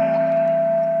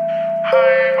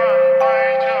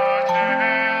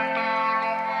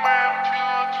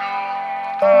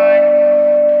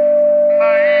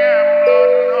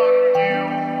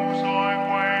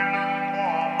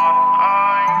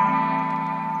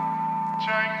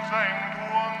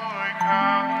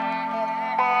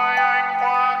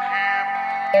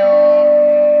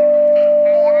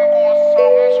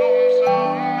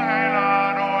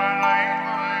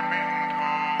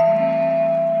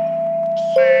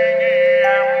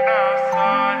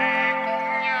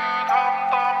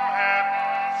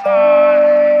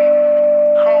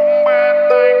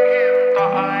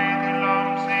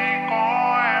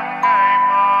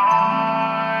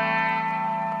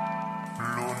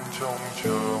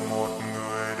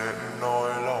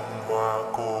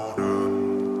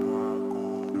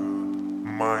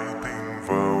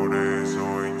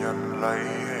lấy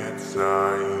hết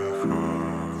dài khờ.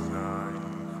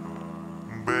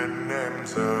 Bên em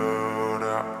giờ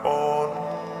đã ổn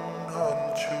hơn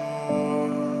chưa?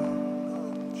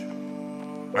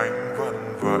 Anh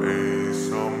vẫn vậy,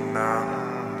 sớm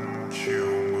nắng chiều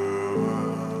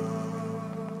mưa,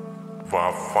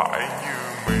 và phải như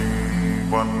mình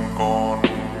vẫn còn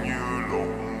như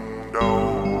lúc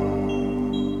đầu.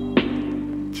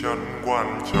 Chân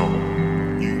quan trọng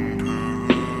những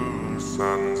thứ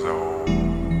san dầu,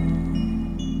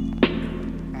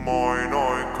 môi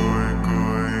nói cười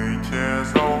cười che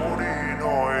giấu đi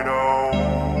nỗi đau.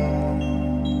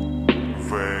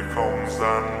 Về không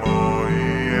gian mới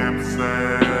em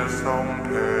sẽ sống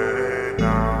thế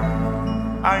nào?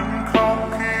 Anh khóc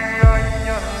khi anh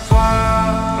nhận ra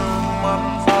nước mắt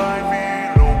rơi vì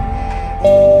lúc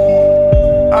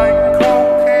buồn. Anh khóc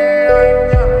khi anh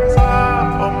nhận ra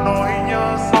ôm nỗi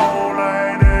nhớ sâu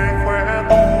lại để khỏe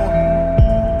tuôn.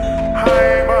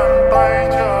 Hai bàn tay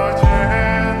chờ che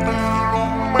từ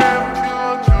lúc em chưa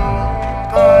trưởng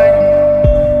thành.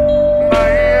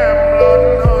 Nay em lớn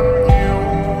hơn nhiều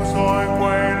rồi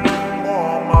quay lưng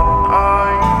bỏ mặt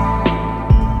anh.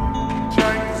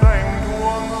 Tranh giành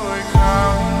thua người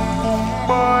khác cũng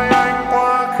bởi anh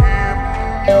quá khiêm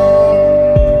nhường.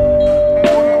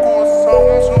 Muốn cuộc sống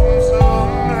sung sướng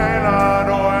hay là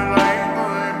đòi lấy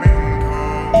người bình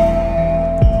thường?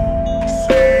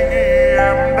 Suy nghĩ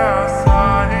em đã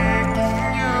sai cũng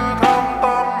như thâm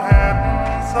tâm hết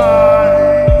sai.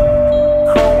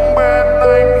 Không bên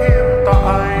anh hiện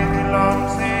tại thì làm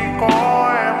gì có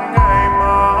em ngày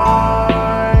mai.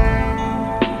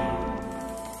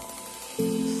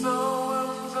 Sao em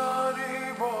ra đi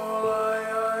bỏ lại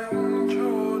anh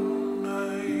chốn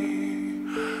này?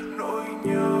 Nỗi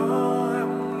nhớ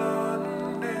em lớn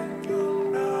đến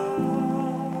nhường nào?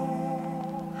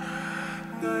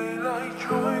 Ngày lại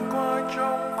trôi qua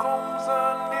trong không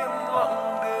gian im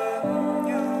lặng đến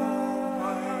như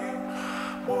vậy.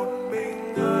 Một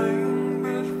mình anh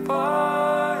biết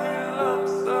phải làm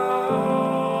sao.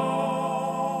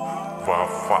 Và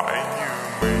phải như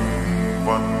mình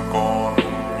vẫn còn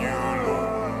như lúc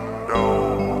đầu.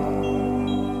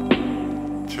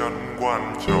 Chân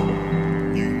quan trọng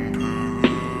những thứ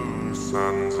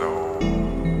san dầu,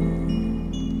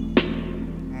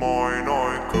 môi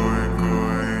nói cười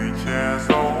cười che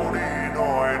giấu đi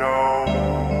nỗi đau.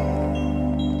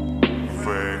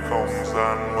 Về không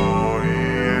gian mới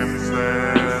em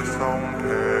sẽ sống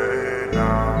thế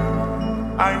nào?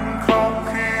 Anh khóc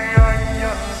khi anh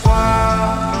nhận ra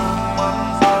nước mắt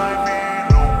rơi vì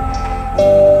lúc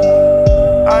buồn.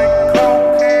 Anh khóc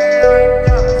khi anh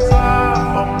nhận ra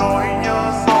ôm nỗi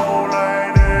nhớ sâu lại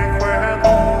để khỏe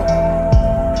tuôn.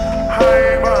 Hai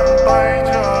bàn tay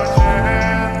chờ che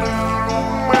từ lúc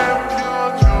em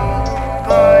chưa trưởng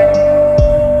thành.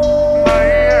 Nay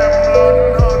em lớn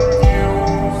hơn nhiều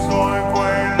rồi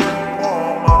quay lưng bỏ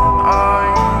mặt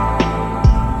anh.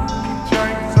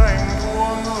 Tranh giành thua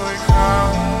người khác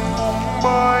cũng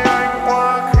bởi anh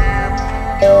quá khiêm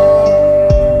nhường.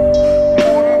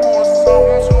 Muốn cuộc sống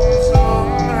sung sướng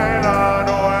hay là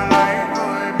đòi lấy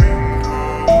người bình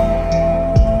thường?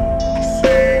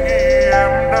 Suy nghĩ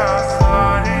em đã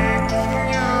sai cũng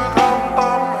như thâm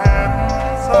tâm hết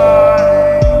sai.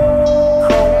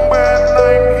 Không bên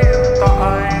anh hiện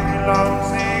tại thì làm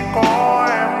gì có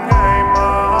em ngày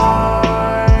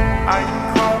mai. Anh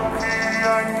khóc khi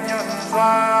anh nhận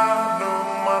ra nước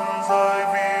mắt rơi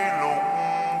vì lúc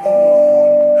buồn.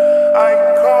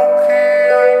 Anh khóc khi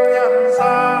anh nhận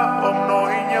ra ôm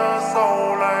nỗi nhớ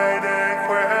sâu lại để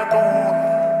khỏe tuôn.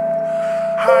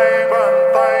 Hai bàn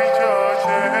tay chờ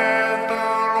che từ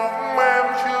lúc em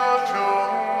chưa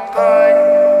trưởng thành.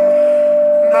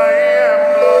 Nay em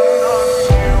lớn hơn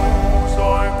nhiều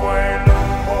rồi quay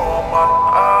lưng bỏ mặt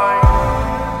anh.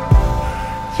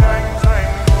 Tranh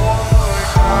giành thua người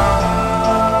khác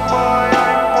cũng bởi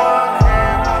anh quá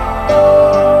khiêm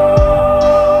nhường.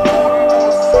 Muốn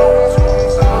cuộc sống sung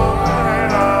sướng hay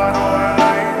là đòi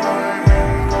lấy người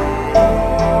bình thường?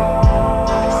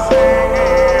 Suy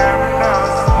nghĩ em đã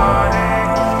sai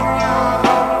cũng như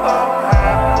thâm tâm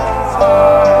hết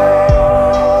sai.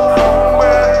 Không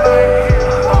bên anh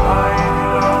hiện tại thì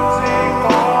làm gì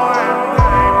có em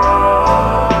ngày mai.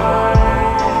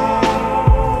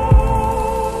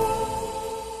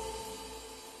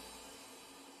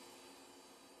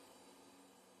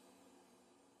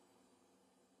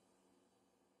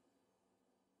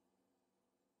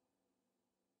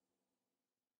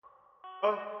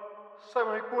 Sao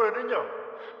mày quên đấy nhở?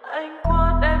 Anh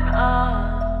quên em à,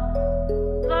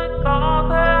 nói có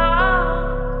thế à?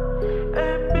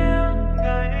 Em biết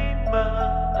ngày mà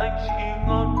anh chỉ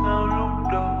ngọt ngào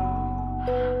lúc đầu.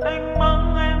 Anh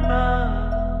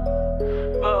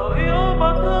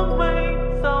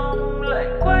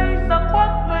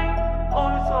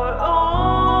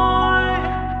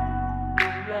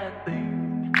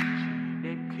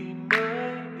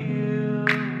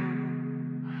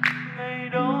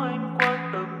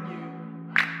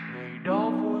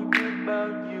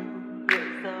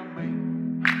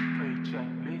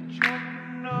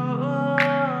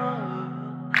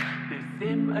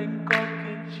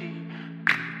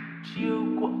chiều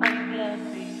của anh là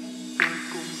gì rồi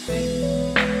cùng tính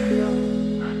nhau.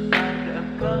 Ta đã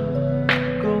cất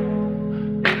câu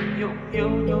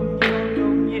em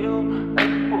nhung nhiêu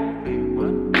anh vũ vì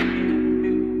mất đi em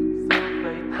yêu. Giờ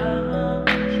vài tháng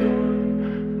trôi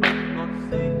mình ngọt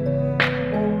xinh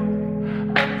môi,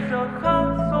 anh giờ khác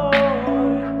rồi.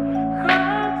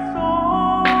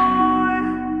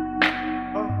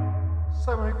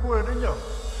 Sao mày quên đấy nhở?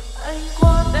 Anh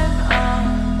quên em à,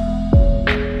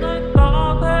 nói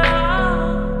to thế à?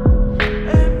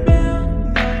 Em biết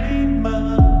ngày mà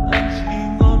anh chỉ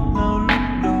ngọt ngào lúc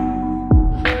đầu.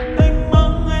 Anh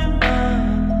mong em à,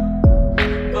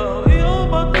 vào yêu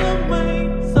bao thương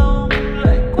mình, xong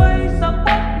lại quay sang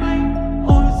bắt mình.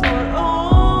 Ôi rồi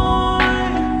ôi,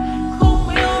 không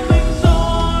yêu mình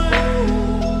rồi,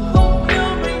 không yêu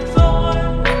mình rồi,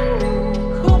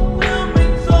 không yêu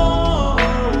mình rồi.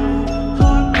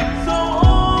 Thôi mình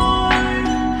rồi,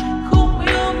 không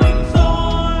yêu mình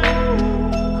rồi,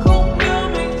 không yêu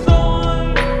mình rồi,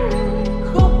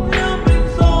 không yêu mình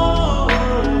rồi.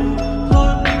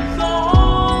 Thôi mình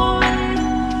rồi,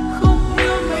 không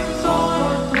yêu mình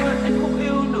rồi. Thôi anh không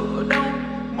yêu nữa đâu,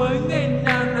 mới ngày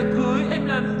nào là cưới em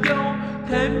làm dâu.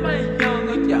 Thế mà giờ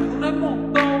người chẳng nói một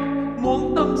câu,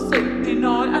 muốn tâm sự thì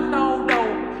nói anh đau đầu.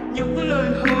 Những cái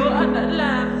lời hứa anh đã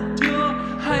làm chưa,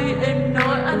 hay em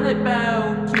nói anh lại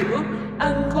bào chữa.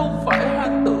 Anh không phải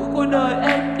hoàng tử của đời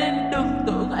em, nên đừng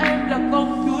tưởng em là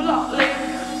con chúa lọ lem.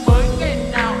 Mới ngày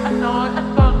nào anh nói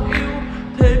anh còn yêu,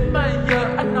 thế mà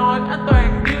giờ anh nói anh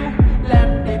toàn yêu. Làm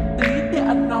đẹp tí thì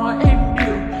anh nói em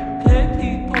điều, thế thì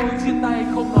thôi chia tay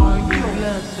không nói nhiều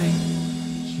là tình.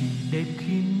 Chỉ đẹp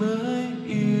khi mới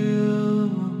yêu,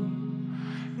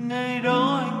 ngày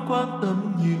đó anh quan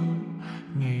tâm nhiều,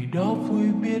 ngày đó vui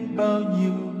biết bao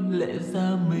nhiêu. Lẽ ra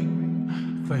mình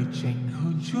phải tranh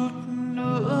hơn chút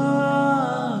nữa,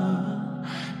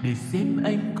 để xem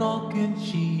anh có kiên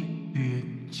trì. Tuyệt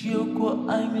chiêu của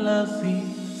anh là gì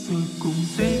rồi cùng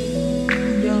dính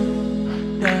nhau.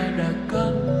 Ta đã